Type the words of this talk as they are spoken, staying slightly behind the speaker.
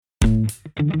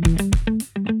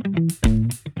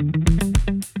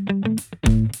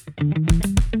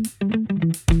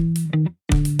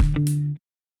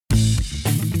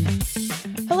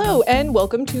Hello, and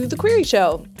welcome to The Query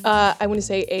Show. I want to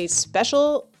say a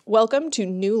special welcome to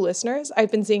new listeners.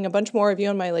 I've been seeing a bunch more of you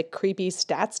on my creepy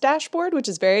stats dashboard, which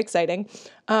is very exciting.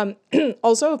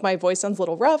 Also, if my voice sounds a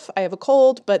little rough, I have a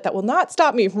cold, but that will not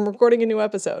stop me from recording a new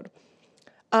episode.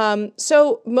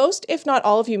 So most, if not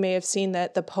all of you may have seen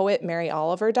that the poet Mary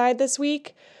Oliver died this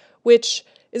week, which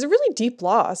is a really deep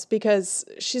loss because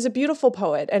she's a beautiful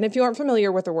poet. And if you aren't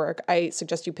familiar with her work, I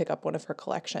suggest you pick up one of her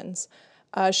collections.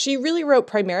 She really wrote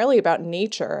primarily about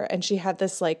nature, and she had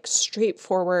this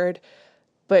straightforward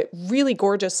but really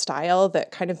gorgeous style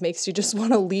that kind of makes you just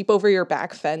want to leap over your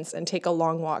back fence and take a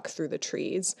long walk through the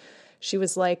trees. She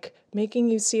was like making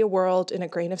you see a world in a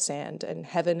grain of sand and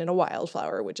heaven in a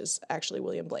wildflower, which is actually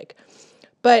William Blake.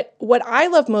 But what I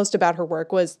loved most about her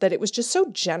work was that it was just so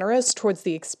generous towards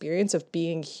the experience of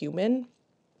being human.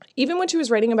 Even when she was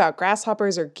writing about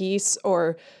grasshoppers or geese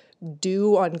or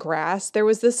dew on grass, there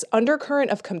was this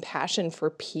undercurrent of compassion for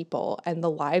people and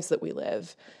the lives that we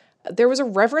live. There was a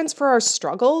reverence for our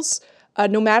struggles,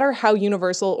 no matter how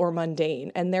universal or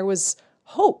mundane, and there was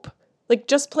hope,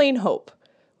 just plain hope,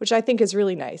 which I think is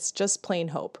really nice, just plain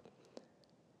hope.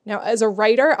 Now, as a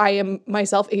writer, I am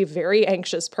myself a very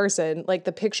anxious person.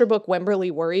 The picture book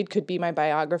Wemberley Worried could be my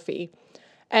biography.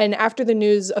 And after the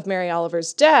news of Mary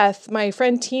Oliver's death, my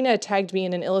friend Tina tagged me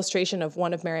in an illustration of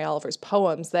one of Mary Oliver's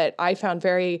poems that I found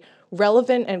very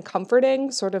relevant and comforting,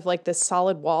 sort of like this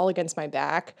solid wall against my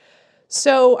back.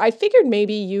 So I figured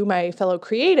maybe you, my fellow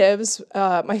creatives,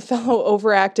 my fellow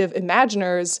overactive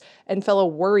imaginers, and fellow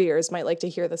worriers might like to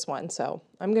hear this one. So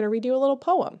I'm going to read you a little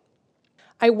poem.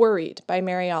 I Worried by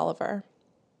Mary Oliver.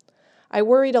 I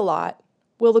worried a lot.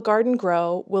 Will the garden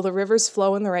grow? Will the rivers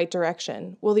flow in the right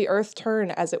direction? Will the earth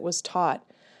turn as it was taught?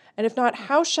 And if not,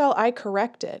 how shall I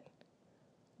correct it?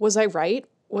 Was I right?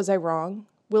 Was I wrong?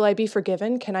 Will I be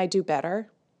forgiven? Can I do better?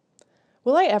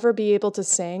 Will I ever be able to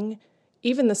sing?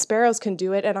 Even the sparrows can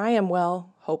do it, and I am,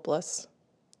 hopeless.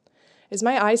 Is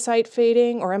my eyesight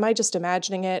fading, or am I just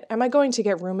imagining it? Am I going to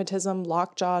get rheumatism,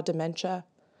 lockjaw, dementia?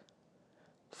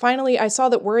 Finally, I saw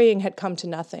that worrying had come to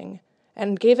nothing,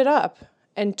 and gave it up,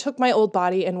 and took my old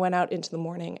body and went out into the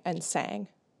morning and sang.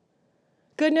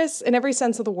 Goodness, in every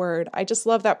sense of the word. I just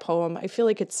love that poem. I feel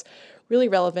like it's really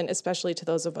relevant, especially to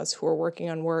those of us who are working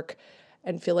on work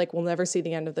and feel like we'll never see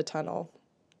the end of the tunnel.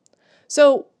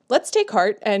 So let's take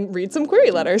heart and read some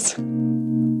query letters.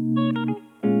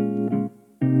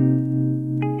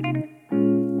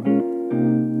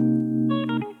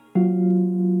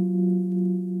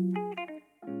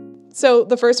 So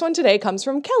the first one today comes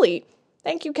from Kelly.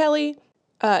 Thank you, Kelly.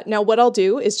 Now what I'll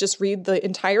do is just read the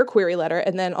entire query letter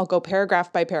and then I'll go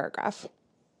paragraph by paragraph.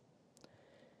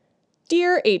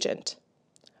 Dear Agent,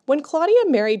 when Claudia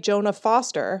married Jonah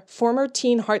Foster, former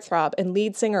teen heartthrob and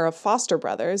lead singer of Foster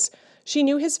Brothers, she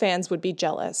knew his fans would be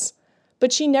jealous.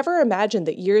 But she never imagined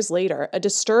that years later, a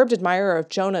disturbed admirer of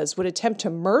Jonah's would attempt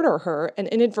to murder her and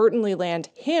inadvertently land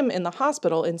him in the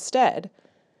hospital instead.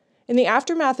 In the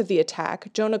aftermath of the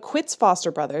attack, Jonah quits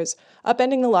Foster Brothers,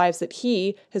 upending the lives that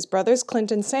he, his brothers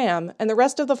Clint and Sam, and the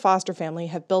rest of the Foster family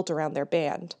have built around their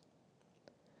band.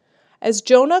 As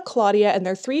Jonah, Claudia, and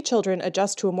their 3 children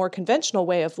adjust to a more conventional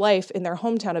way of life in their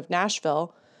hometown of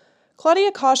Nashville,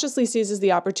 Claudia cautiously seizes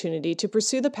the opportunity to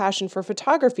pursue the passion for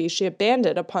photography she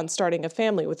abandoned upon starting a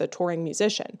family with a touring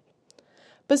musician.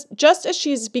 But just as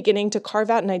she's beginning to carve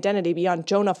out an identity beyond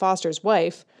Jonah Foster's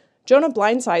wife, Jonah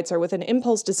blindsides her with an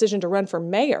impulse decision to run for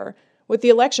mayor, with the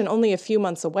election only a few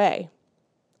months away.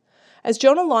 As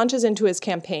Jonah launches into his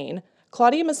campaign,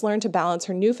 Claudia must learn to balance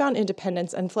her newfound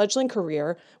independence and fledgling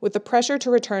career with the pressure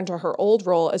to return to her old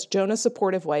role as Jonah's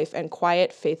supportive wife and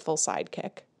quiet, faithful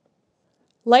sidekick.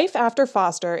 Life After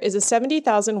Foster is a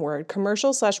 70,000-word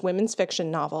commercial/women's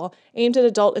fiction novel aimed at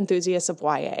adult enthusiasts of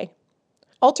YA.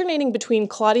 Alternating between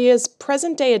Claudia's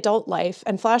present-day adult life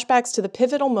and flashbacks to the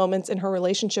pivotal moments in her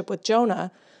relationship with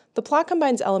Jonah, the plot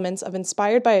combines elements of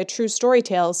inspired by a true story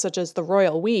tales such as The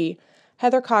Royal We,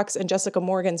 Heather Cox and Jessica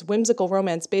Morgan's whimsical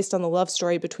romance based on the love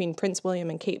story between Prince William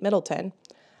and Kate Middleton,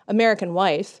 American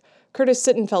Wife, Curtis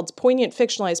Sittenfeld's poignant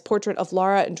fictionalized portrait of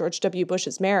Laura and George W.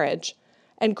 Bush's marriage,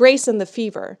 and Grace and the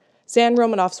Fever, Zan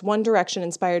Romanoff's One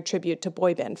Direction-inspired tribute to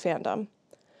boy band fandom.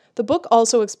 The book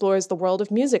also explores the world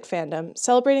of music fandom,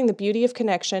 celebrating the beauty of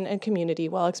connection and community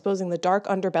while exposing the dark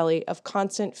underbelly of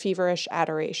constant, feverish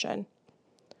adoration.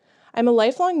 I'm a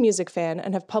lifelong music fan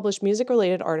and have published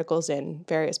music-related articles in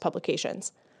various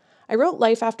publications. I wrote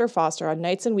Life After Foster on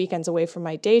nights and weekends away from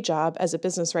my day job as a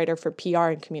business writer for PR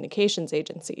and communications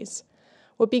agencies.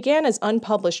 What began as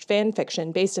unpublished fan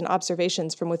fiction based in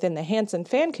observations from within the Hanson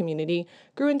fan community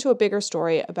grew into a bigger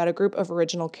story about a group of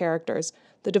original characters,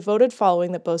 the devoted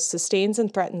following that both sustains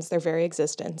and threatens their very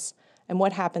existence, and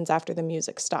what happens after the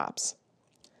music stops.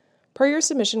 Per your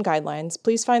submission guidelines,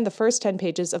 please find the first 10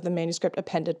 pages of the manuscript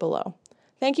appended below.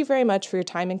 Thank you very much for your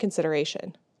time and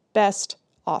consideration. Best,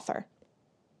 Author.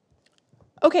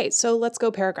 Okay, so let's go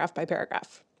paragraph by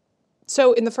paragraph.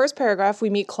 So in the first paragraph, we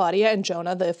meet Claudia and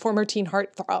Jonah, the former teen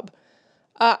heartthrob.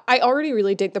 I already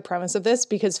really dig the premise of this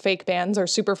because fake bands are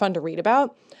super fun to read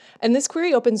about. And this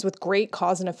query opens with great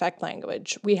cause and effect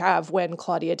language. We have when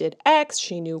Claudia did X,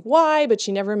 she knew Y, but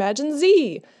she never imagined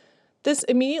Z. This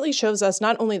immediately shows us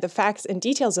not only the facts and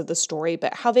details of the story,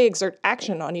 but how they exert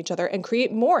action on each other and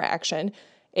create more action,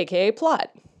 aka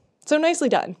plot. So nicely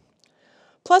done.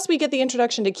 Plus, we get the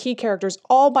introduction to key characters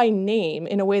all by name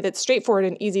in a way that's straightforward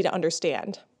and easy to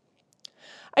understand.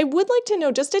 I would like to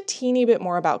know just a teeny bit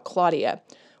more about Claudia.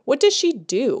 What does she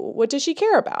do? What does she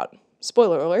care about?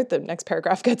 Spoiler alert, the next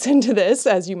paragraph gets into this,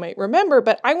 as you might remember,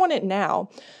 but I want it now.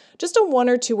 Just a 1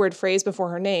 or 2 word phrase before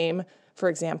her name, for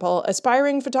example,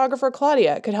 aspiring photographer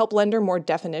Claudia, could help lend her more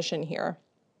definition here.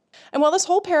 And while this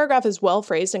whole paragraph is well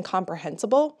phrased and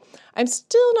comprehensible, I'm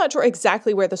still not sure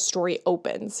exactly where the story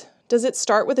opens. Does it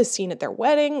start with a scene at their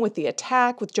wedding, with the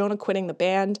attack, with Jonah quitting the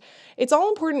band? It's all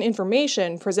important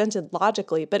information presented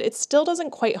logically, but it still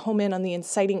doesn't quite home in on the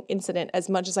inciting incident as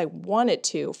much as I want it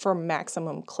to for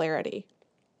maximum clarity.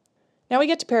 Now we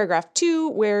get to paragraph 2,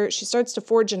 where she starts to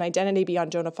forge an identity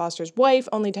beyond Jonah Foster's wife,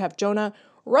 only to have Jonah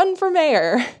run for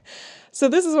mayor. So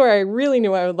this is where I really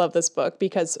knew I would love this book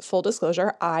because, full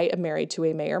disclosure, I am married to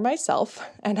a mayor myself,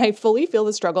 and I fully feel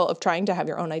the struggle of trying to have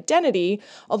your own identity.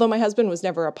 Although my husband was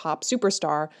never a pop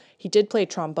superstar, he did play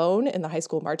trombone in the high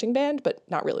school marching band, but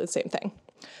not really the same thing.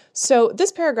 So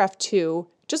this paragraph 2,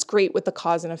 just great with the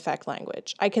cause and effect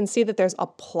language. I can see that there's a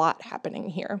plot happening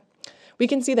here. We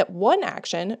can see that one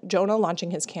action, Jonah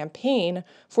launching his campaign,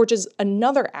 forges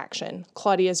another action,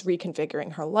 Claudia's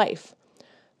reconfiguring her life.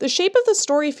 The shape of the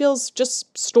story feels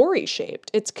just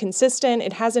story-shaped. It's consistent,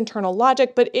 it has internal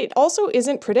logic, but it also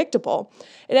isn't predictable.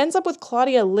 It ends up with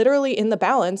Claudia literally in the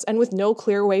balance and with no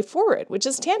clear way forward, which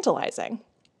is tantalizing.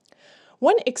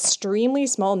 One extremely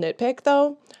small nitpick,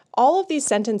 though, all of these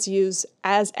sentences use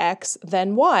as X,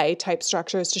 then Y type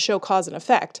structures to show cause and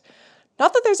effect.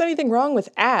 Not that there's anything wrong with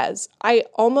as, I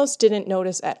almost didn't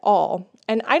notice at all,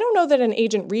 and I don't know that an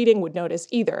agent reading would notice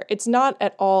either. It's not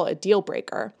at all a deal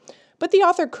breaker. But the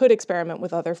author could experiment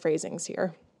with other phrasings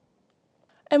here.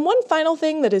 And one final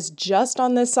thing that is just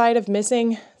on this side of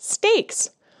missing, stakes.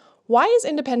 Why is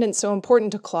independence so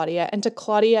important to Claudia and to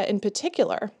Claudia in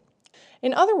particular?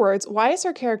 In other words, why is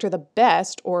her character the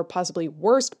best or possibly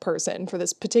worst person for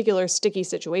this particular sticky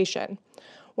situation?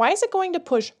 Why is it going to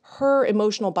push her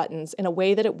emotional buttons in a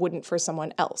way that it wouldn't for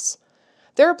someone else?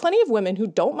 There are plenty of women who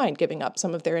don't mind giving up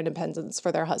some of their independence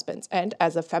for their husbands, and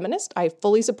as a feminist, I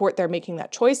fully support their making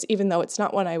that choice, even though it's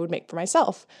not one I would make for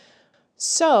myself.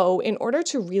 So, in order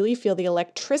to really feel the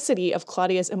electricity of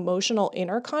Claudia's emotional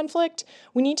inner conflict,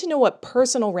 we need to know what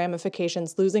personal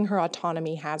ramifications losing her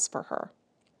autonomy has for her.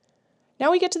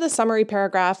 Now we get to the summary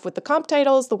paragraph with the comp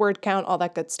titles, the word count, all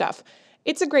that good stuff.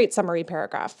 It's a great summary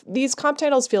paragraph. These comp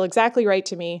titles feel exactly right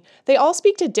to me. They all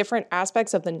speak to different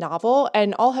aspects of the novel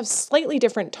and all have slightly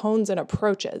different tones and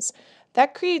approaches.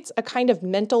 That creates a kind of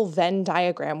mental Venn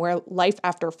diagram where life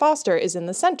after Foster is in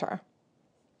the center.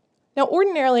 Now,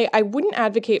 ordinarily, I wouldn't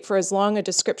advocate for as long a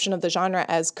description of the genre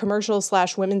as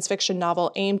commercial/women's fiction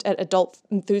novel aimed at adult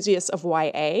enthusiasts of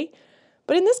YA.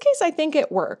 But in this case, I think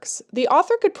it works. The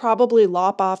author could probably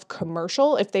lop off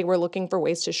commercial if they were looking for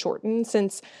ways to shorten,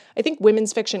 since I think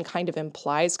women's fiction kind of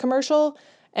implies commercial.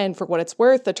 And for what it's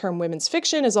worth, the term women's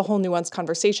fiction is a whole nuanced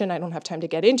conversation I don't have time to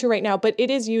get into right now, but it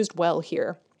is used well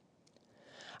here.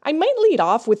 I might lead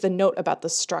off with the note about the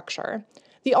structure.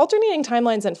 The alternating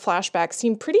timelines and flashbacks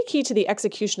seem pretty key to the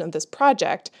execution of this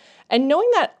project, and knowing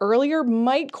that earlier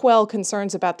might quell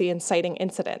concerns about the inciting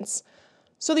incidents.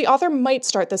 So the author might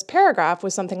start this paragraph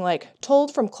with something like,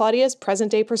 told from Claudia's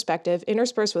present-day perspective,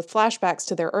 interspersed with flashbacks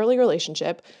to their early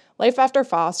relationship, life after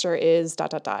Foster is ...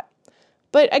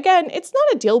 But again, it's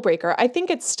not a deal breaker. I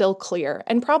think it's still clear,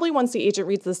 and probably once the agent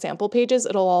reads the sample pages,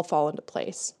 it'll all fall into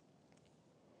place.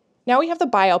 Now we have the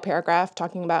bio paragraph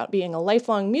talking about being a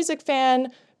lifelong music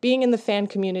fan, being in the fan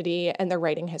community, and their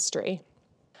writing history.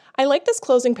 I like this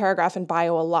closing paragraph in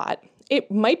bio a lot. It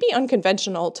might be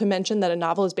unconventional to mention that a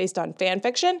novel is based on fan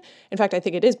fiction. In fact, I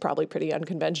think it is probably pretty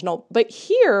unconventional. But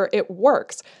here it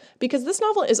works, because this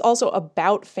novel is also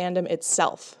about fandom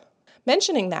itself.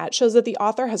 Mentioning that shows that the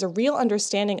author has a real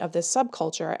understanding of this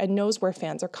subculture and knows where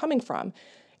fans are coming from.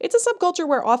 It's a subculture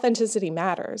where authenticity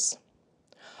matters.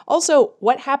 Also,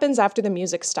 what happens after the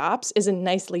music stops is a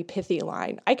nicely pithy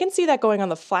line. I can see that going on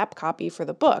the flap copy for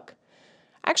the book.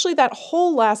 Actually, that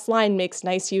whole last line makes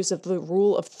nice use of the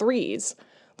rule of threes.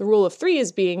 The rule of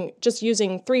threes being just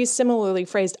using three similarly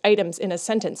phrased items in a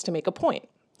sentence to make a point.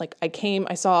 Like, I came,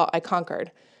 I saw, I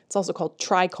conquered. It's also called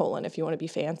tricolon if you want to be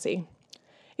fancy.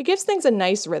 It gives things a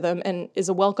nice rhythm and is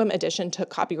a welcome addition to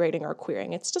copywriting or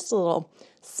querying. It's just a little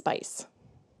spice.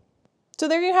 So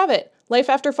there you have it. Life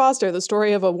After Foster, the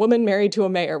story of a woman married to a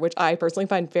mayor, which I personally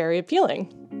find very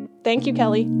appealing. Thank you,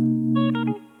 Kelly.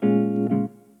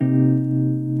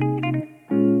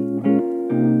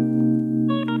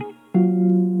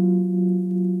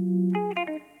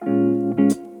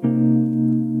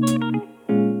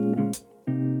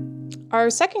 Our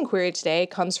second query today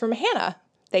comes from Hannah.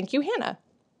 Thank you, Hannah.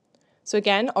 So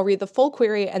again, I'll read the full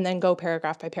query and then go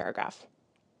paragraph by paragraph.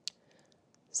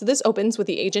 So this opens with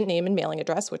the agent name and mailing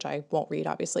address, which I won't read,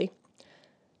 obviously.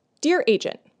 Dear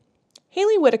Agent,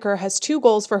 Hailey Whitaker has 2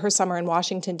 goals for her summer in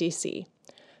Washington, D.C.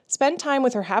 Spend time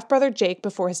with her half-brother Jake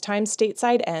before his time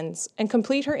stateside ends, and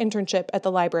complete her internship at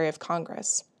the Library of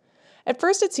Congress. At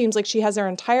first, it seems like she has her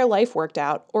entire life worked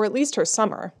out, or at least her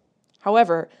summer.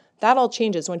 However, that all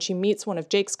changes when she meets one of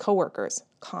Jake's coworkers,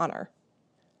 Connor.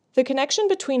 The connection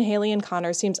between Hailey and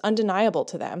Connor seems undeniable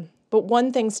to them, but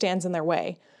one thing stands in their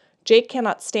way. Jake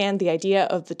cannot stand the idea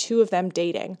of the two of them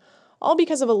dating, all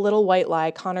because of a little white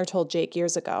lie Connor told Jake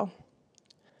years ago.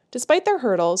 Despite their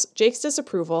hurdles, Jake's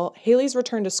disapproval, Hailey's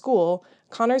return to school,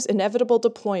 Connor's inevitable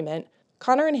deployment,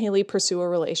 Connor and Hailey pursue a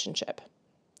relationship.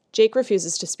 Jake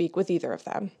refuses to speak with either of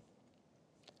them.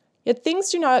 Yet things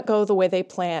do not go the way they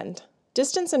planned.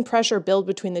 Distance and pressure build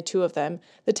between the two of them,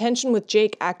 the tension with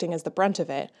Jake acting as the brunt of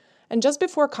it, and just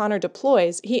before Connor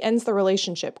deploys, he ends the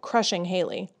relationship, crushing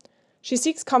Hailey. She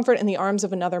seeks comfort in the arms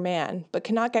of another man, but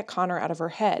cannot get Connor out of her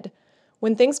head.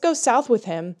 When things go south with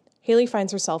him, Hailey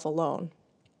finds herself alone.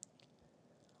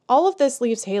 All of this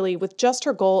leaves Hailey with just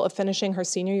her goal of finishing her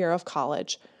senior year of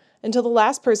college, until the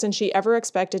last person she ever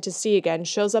expected to see again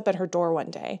shows up at her door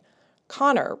one day.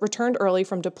 Connor returned early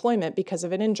from deployment because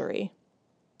of an injury.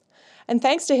 And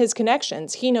thanks to his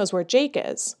connections, he knows where Jake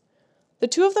is. The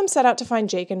two of them set out to find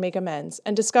Jake and make amends,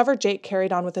 and discover Jake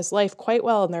carried on with his life quite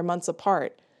well in their months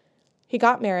apart. He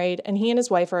got married, and he and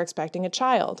his wife are expecting a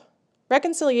child.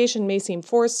 Reconciliation may seem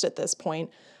forced at this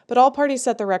point, but all parties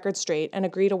set the record straight and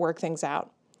agree to work things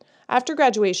out. After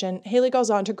graduation, Hailey goes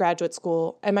on to graduate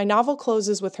school, and my novel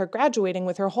closes with her graduating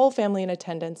with her whole family in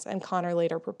attendance and Connor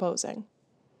later proposing.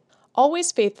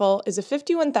 Always Faithful is a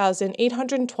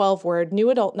 51,812-word new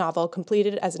adult novel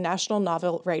completed as a National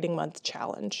Novel Writing Month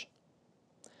challenge.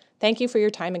 Thank you for your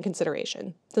time and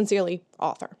consideration. Sincerely,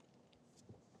 author.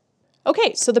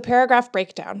 Okay, so the paragraph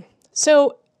breakdown.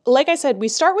 So, like I said, we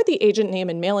start with the agent name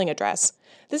and mailing address.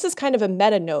 This is kind of a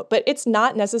meta note, but it's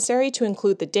not necessary to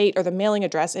include the date or the mailing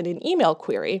address in an email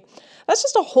query. That's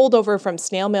just a holdover from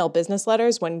snail mail business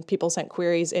letters when people sent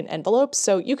queries in envelopes,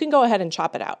 so you can go ahead and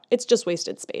chop it out. It's just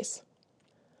wasted space.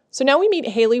 So now we meet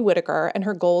Hailey Whitaker and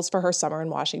her goals for her summer in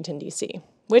Washington, D.C.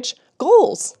 Which,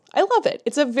 goals! I love it.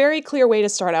 It's a very clear way to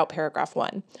start out paragraph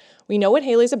 1. We know what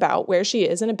Hailey's about, where she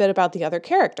is, and a bit about the other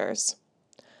characters.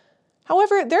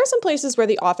 However, there are some places where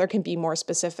the author can be more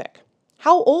specific.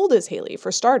 How old is Hailey,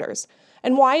 for starters?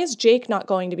 And why is Jake not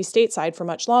going to be stateside for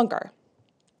much longer?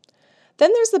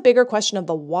 Then there's the bigger question of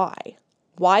the why.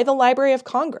 Why the Library of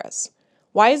Congress?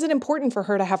 Why is it important for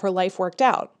her to have her life worked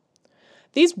out?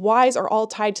 These whys are all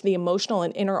tied to the emotional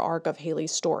and inner arc of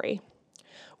Hailey's story.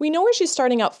 We know where she's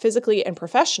starting out physically and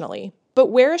professionally, but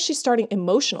where is she starting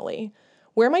emotionally?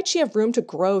 Where might she have room to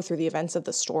grow through the events of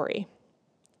the story?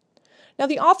 Now,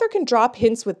 the author can drop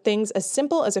hints with things as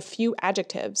simple as a few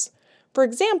adjectives. For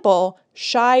example,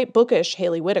 shy, bookish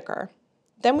Hailey Whitaker.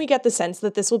 Then we get the sense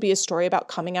that this will be a story about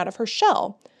coming out of her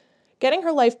shell. Getting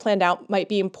her life planned out might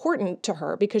be important to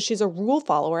her because she's a rule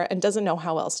follower and doesn't know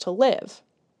how else to live.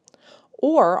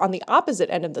 Or, on the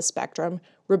opposite end of the spectrum,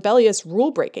 rebellious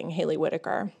rule-breaking Hailey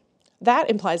Whitaker. That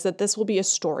implies that this will be a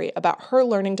story about her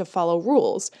learning to follow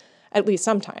rules, at least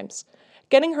sometimes.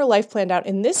 Getting her life planned out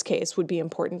in this case would be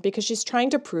important because she's trying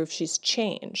to prove she's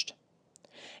changed.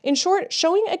 In short,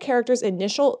 showing a character's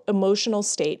initial emotional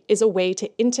state is a way to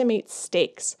intimate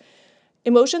stakes.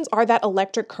 Emotions are that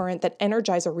electric current that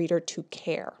energize a reader to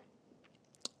care.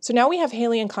 So now we have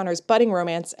Hailey and Connor's budding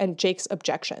romance and Jake's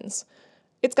objections.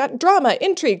 It's got drama,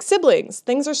 intrigue, siblings.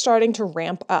 Things are starting to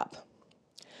ramp up.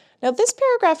 Now this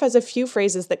paragraph has a few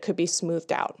phrases that could be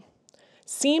smoothed out.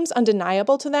 Seems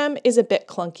undeniable to them is a bit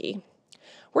clunky.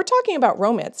 We're talking about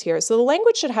romance here, so the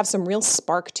language should have some real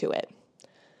spark to it.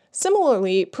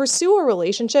 Similarly, pursue a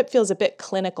relationship feels a bit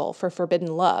clinical for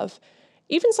forbidden love.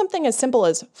 Even something as simple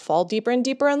as fall deeper and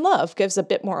deeper in love gives a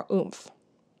bit more oomph.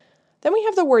 Then we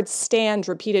have the word stand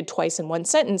repeated twice in one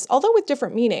sentence, although with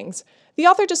different meanings. The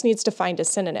author just needs to find a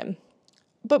synonym.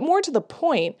 But more to the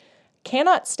point,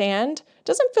 cannot stand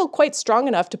doesn't feel quite strong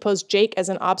enough to pose Jake as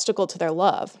an obstacle to their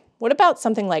love. What about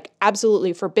something like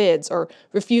absolutely forbids or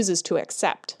refuses to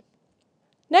accept?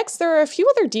 Next, there are a few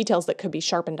other details that could be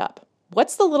sharpened up.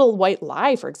 What's the little white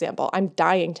lie, for example? I'm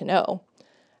dying to know.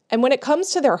 And when it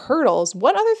comes to their hurdles,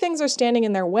 what other things are standing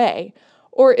in their way?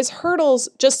 Or is hurdles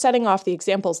just setting off the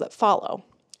examples that follow?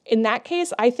 In that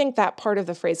case, I think that part of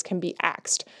the phrase can be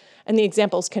axed, and the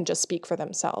examples can just speak for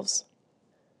themselves.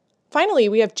 Finally,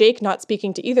 we have Jake not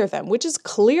speaking to either of them, which is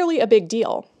clearly a big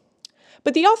deal.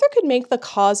 But the author could make the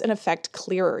cause and effect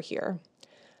clearer here.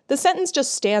 The sentence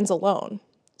just stands alone.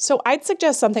 So I'd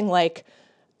suggest something like,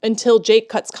 until Jake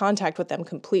cuts contact with them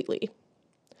completely.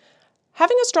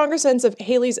 Having a stronger sense of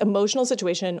Haley's emotional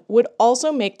situation would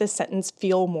also make this sentence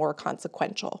feel more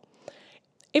consequential.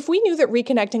 If we knew that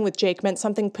reconnecting with Jake meant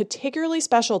something particularly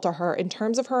special to her in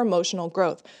terms of her emotional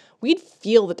growth, we'd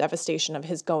feel the devastation of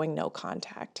his going no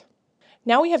contact.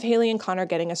 Now we have Haley and Connor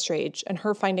getting estranged and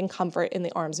her finding comfort in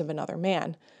the arms of another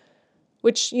man.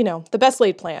 Which, the best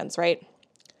laid plans, right?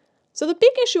 So the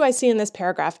big issue I see in this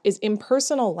paragraph is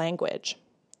impersonal language.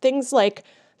 Things like,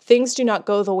 things do not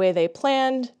go the way they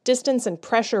planned, distance and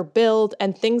pressure build,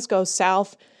 and things go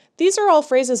south. These are all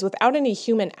phrases without any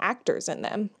human actors in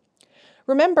them.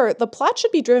 Remember, the plot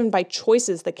should be driven by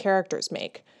choices the characters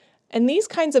make, and these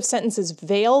kinds of sentences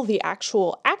veil the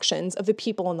actual actions of the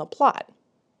people in the plot.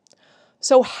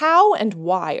 So how and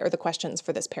why are the questions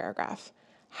for this paragraph?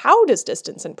 How does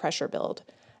distance and pressure build?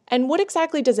 And what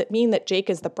exactly does it mean that Jake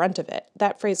is the brunt of it?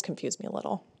 That phrase confused me a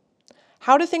little.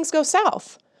 How do things go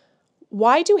south?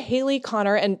 Why do Haley,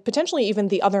 Connor, and potentially even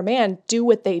the other man do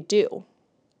what they do?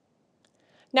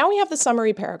 Now we have the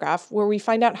summary paragraph where we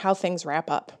find out how things wrap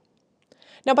up.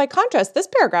 Now, by contrast, this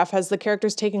paragraph has the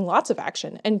characters taking lots of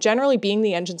action and generally being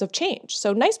the engines of change,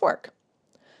 so nice work.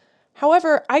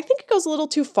 However, I think it goes a little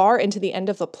too far into the end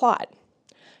of the plot.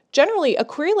 Generally, a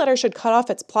query letter should cut off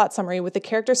its plot summary with the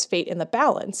character's fate in the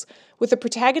balance, with the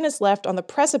protagonist left on the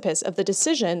precipice of the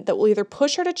decision that will either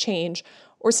push her to change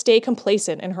or stay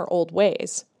complacent in her old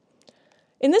ways.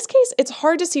 In this case, it's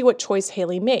hard to see what choice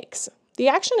Haley makes. The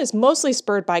action is mostly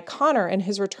spurred by Connor and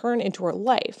his return into her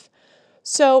life.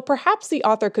 So perhaps the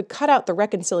author could cut out the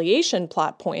reconciliation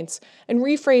plot points and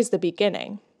rephrase the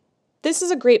beginning. This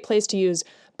is a great place to use,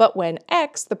 but when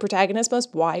X, the protagonist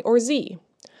must Y or Z.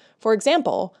 For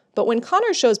example, but when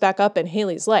Connor shows back up in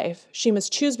Haley's life, she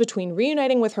must choose between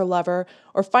reuniting with her lover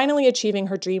or finally achieving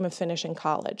her dream of finishing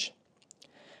college.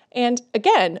 And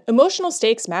again, emotional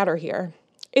stakes matter here.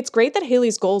 It's great that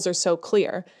Haley's goals are so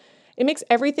clear. It makes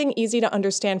everything easy to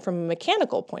understand from a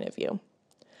mechanical point of view.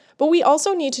 But we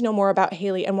also need to know more about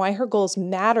Haley and why her goals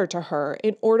matter to her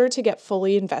in order to get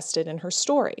fully invested in her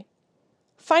story.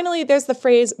 Finally, there's the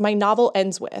phrase, my novel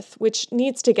ends with, which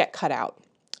needs to get cut out.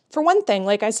 For one thing,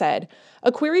 like I said,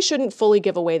 a query shouldn't fully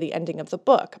give away the ending of the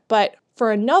book, but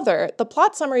for another, the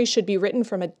plot summary should be written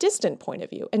from a distant point of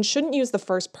view and shouldn't use the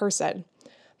first person.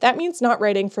 That means not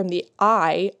writing from the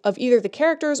I of either the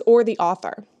characters or the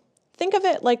author. Think of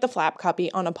it like the flap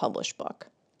copy on a published book.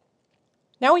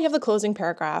 Now we have the closing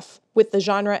paragraph with the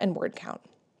genre and word count.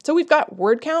 So we've got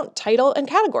word count, title, and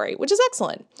category, which is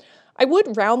excellent. I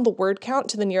would round the word count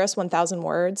to the nearest 1,000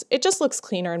 words. It just looks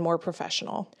cleaner and more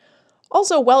professional.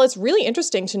 Also, while it's really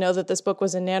interesting to know that this book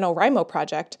was a NaNoWriMo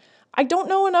project, I don't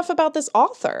know enough about this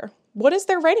author. What is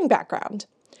their writing background?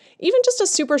 Even just a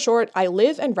super short, I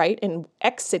live and write in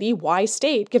X city, Y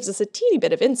state gives us a teeny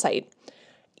bit of insight.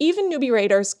 Even newbie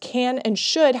writers can and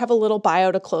should have a little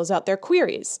bio to close out their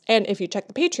queries. And if you check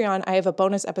the Patreon, I have a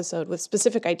bonus episode with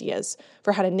specific ideas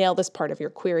for how to nail this part of your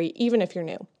query, even if you're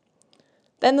new.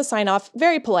 Then the sign off,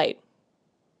 very polite.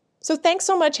 So thanks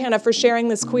so much, Hannah, for sharing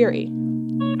this query.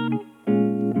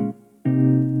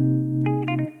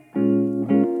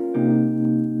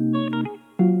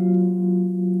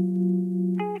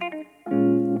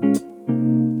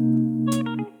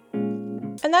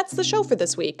 And that's the show for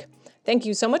this week. Thank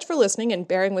you so much for listening and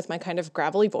bearing with my kind of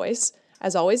gravelly voice.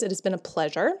 As always, it has been a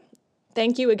pleasure.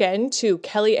 Thank you again to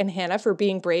Kelly and Hannah for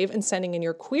being brave and sending in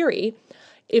your query.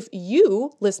 If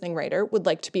you, listening writer, would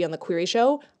like to be on The Query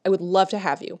Show, I would love to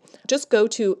have you. Just go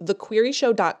to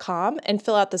thequeryshow.com and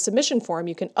fill out the submission form.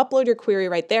 You can upload your query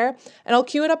right there, and I'll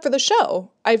queue it up for the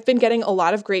show. I've been getting a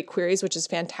lot of great queries, which is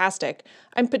fantastic.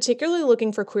 I'm particularly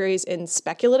looking for queries in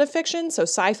speculative fiction, so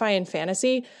sci-fi and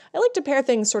fantasy. I like to pair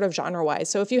things sort of genre-wise,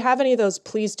 so if you have any of those,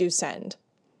 please do send.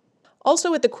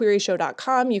 Also at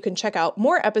thequeryshow.com, you can check out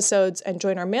more episodes and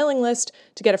join our mailing list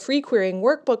to get a free querying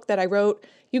workbook that I wrote.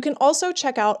 You can also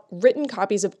check out written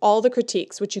copies of all the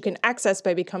critiques, which you can access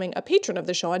by becoming a patron of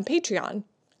the show on Patreon.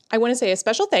 I want to say a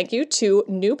special thank you to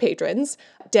new patrons,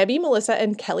 Debbie, Melissa,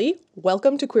 and Kelly.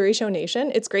 Welcome to Query Show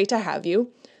Nation. It's great to have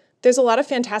you. There's a lot of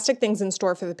fantastic things in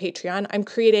store for the Patreon. I'm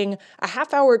creating a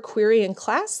half-hour querying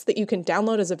class that you can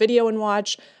download as a video and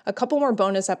watch, a couple more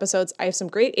bonus episodes. I have some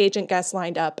great agent guests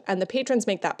lined up, and the patrons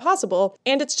make that possible,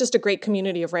 and it's just a great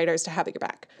community of writers to have at your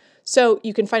back. So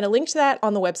you can find a link to that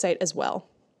on the website as well.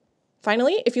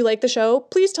 Finally, if you like the show,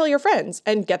 please tell your friends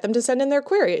and get them to send in their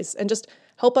queries and just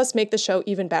help us make the show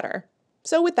even better.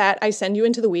 So with that, I send you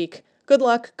into the week. Good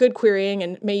luck, good querying,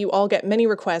 and may you all get many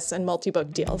requests and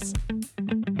multi-book deals.